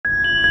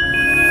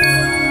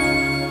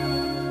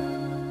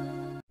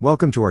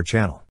Welcome to our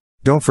channel.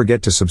 Don't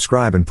forget to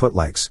subscribe and put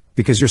likes,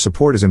 because your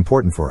support is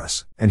important for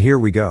us. And here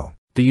we go.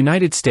 The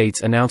United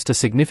States announced a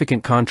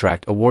significant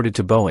contract awarded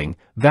to Boeing,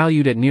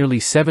 valued at nearly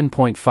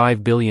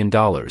 $7.5 billion,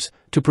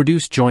 to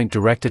produce Joint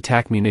Direct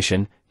Attack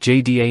Munition,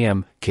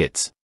 JDAM,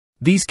 kits.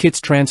 These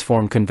kits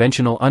transform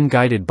conventional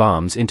unguided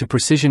bombs into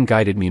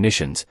precision-guided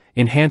munitions,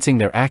 enhancing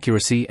their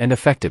accuracy and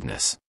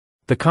effectiveness.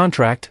 The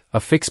contract, a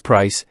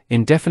fixed-price,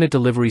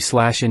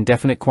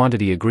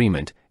 indefinite-delivery/indefinite-quantity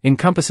agreement,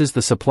 encompasses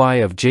the supply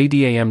of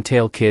JDAM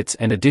tail kits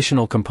and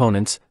additional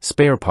components,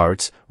 spare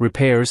parts,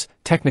 repairs,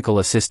 technical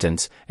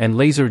assistance, and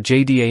laser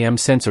JDAM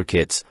sensor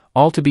kits,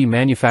 all to be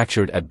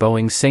manufactured at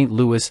Boeing's St.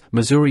 Louis,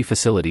 Missouri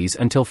facilities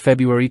until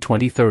February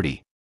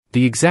 2030.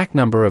 The exact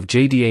number of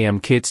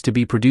JDAM kits to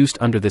be produced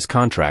under this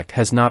contract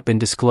has not been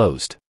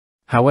disclosed.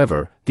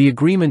 However, the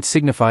agreement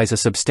signifies a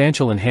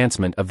substantial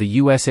enhancement of the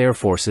U.S. Air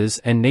Force's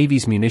and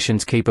Navy's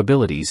munitions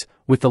capabilities,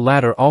 with the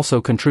latter also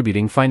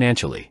contributing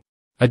financially.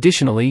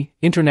 Additionally,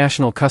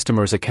 international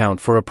customers account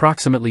for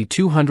approximately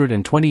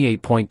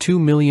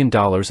 $228.2 million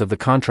of the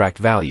contract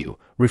value,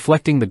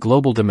 reflecting the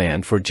global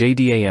demand for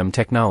JDAM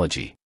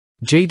technology.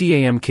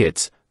 JDAM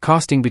kits,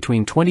 costing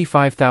between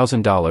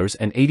 $25,000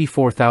 and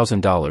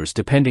 $84,000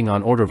 depending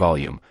on order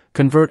volume,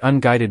 convert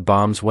unguided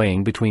bombs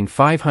weighing between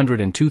 500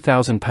 and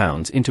 2,000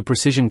 pounds into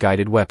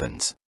precision-guided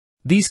weapons.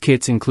 These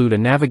kits include a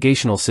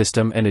navigational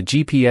system and a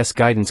GPS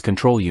guidance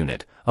control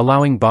unit,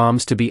 allowing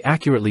bombs to be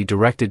accurately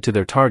directed to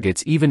their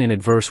targets even in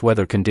adverse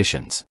weather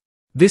conditions.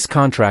 This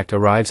contract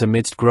arrives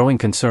amidst growing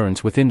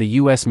concerns within the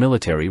U.S.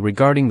 military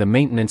regarding the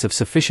maintenance of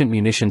sufficient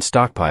munition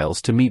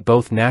stockpiles to meet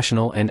both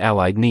national and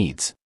allied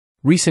needs.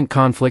 Recent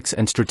conflicts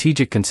and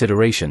strategic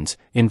considerations,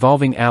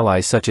 involving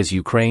allies such as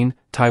Ukraine,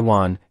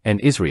 Taiwan,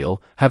 and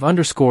Israel, have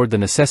underscored the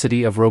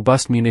necessity of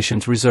robust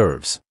munitions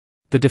reserves.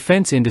 The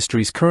defense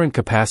industry's current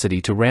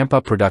capacity to ramp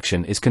up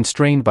production is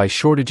constrained by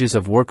shortages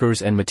of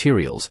workers and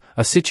materials,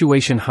 a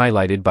situation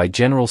highlighted by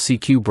General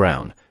C.Q.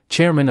 Brown,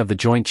 chairman of the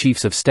Joint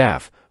Chiefs of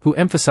Staff, who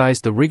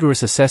emphasized the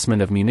rigorous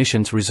assessment of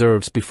munitions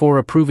reserves before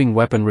approving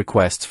weapon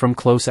requests from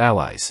close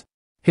allies.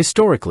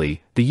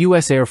 Historically, the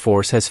U.S. Air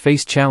Force has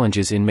faced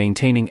challenges in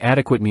maintaining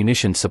adequate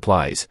munitions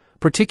supplies,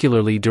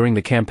 particularly during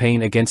the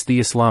campaign against the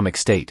Islamic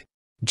State.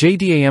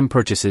 JDAM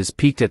purchases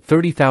peaked at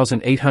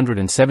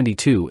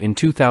 30,872 in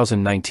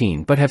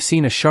 2019 but have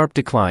seen a sharp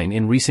decline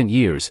in recent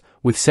years,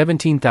 with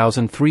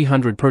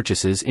 17,300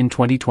 purchases in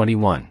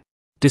 2021.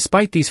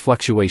 Despite these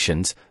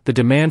fluctuations, the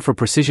demand for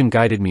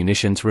precision-guided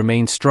munitions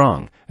remains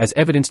strong, as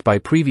evidenced by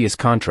previous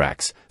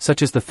contracts,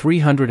 such as the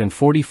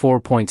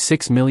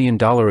 $344.6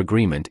 million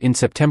agreement in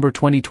September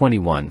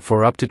 2021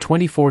 for up to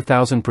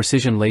 24,000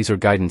 precision laser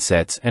guidance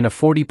sets and a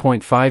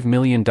 $40.5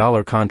 million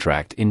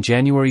contract in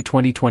January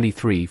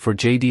 2023 for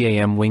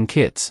JDAM wing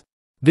kits.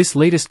 This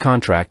latest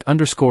contract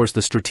underscores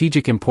the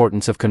strategic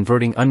importance of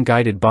converting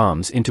unguided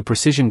bombs into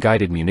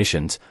precision-guided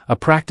munitions, a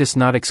practice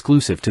not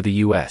exclusive to the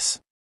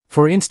U.S.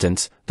 For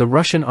instance, the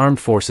Russian armed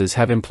forces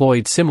have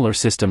employed similar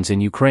systems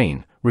in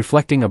Ukraine,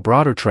 reflecting a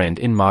broader trend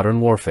in modern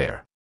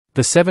warfare.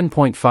 The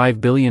 $7.5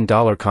 billion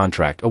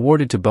contract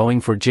awarded to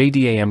Boeing for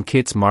JDAM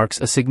kits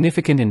marks a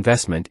significant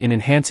investment in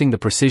enhancing the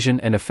precision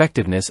and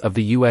effectiveness of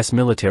the U.S.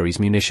 military's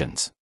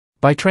munitions.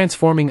 By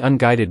transforming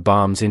unguided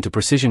bombs into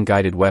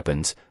precision-guided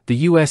weapons, the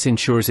U.S.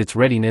 ensures its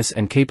readiness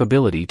and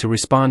capability to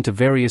respond to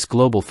various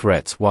global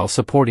threats while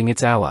supporting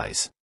its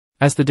allies.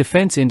 As the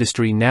defense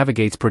industry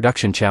navigates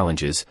production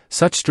challenges,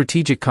 such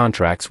strategic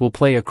contracts will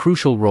play a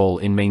crucial role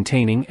in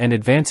maintaining and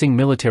advancing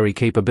military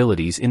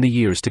capabilities in the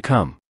years to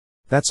come.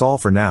 That's all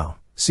for now.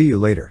 See you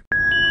later.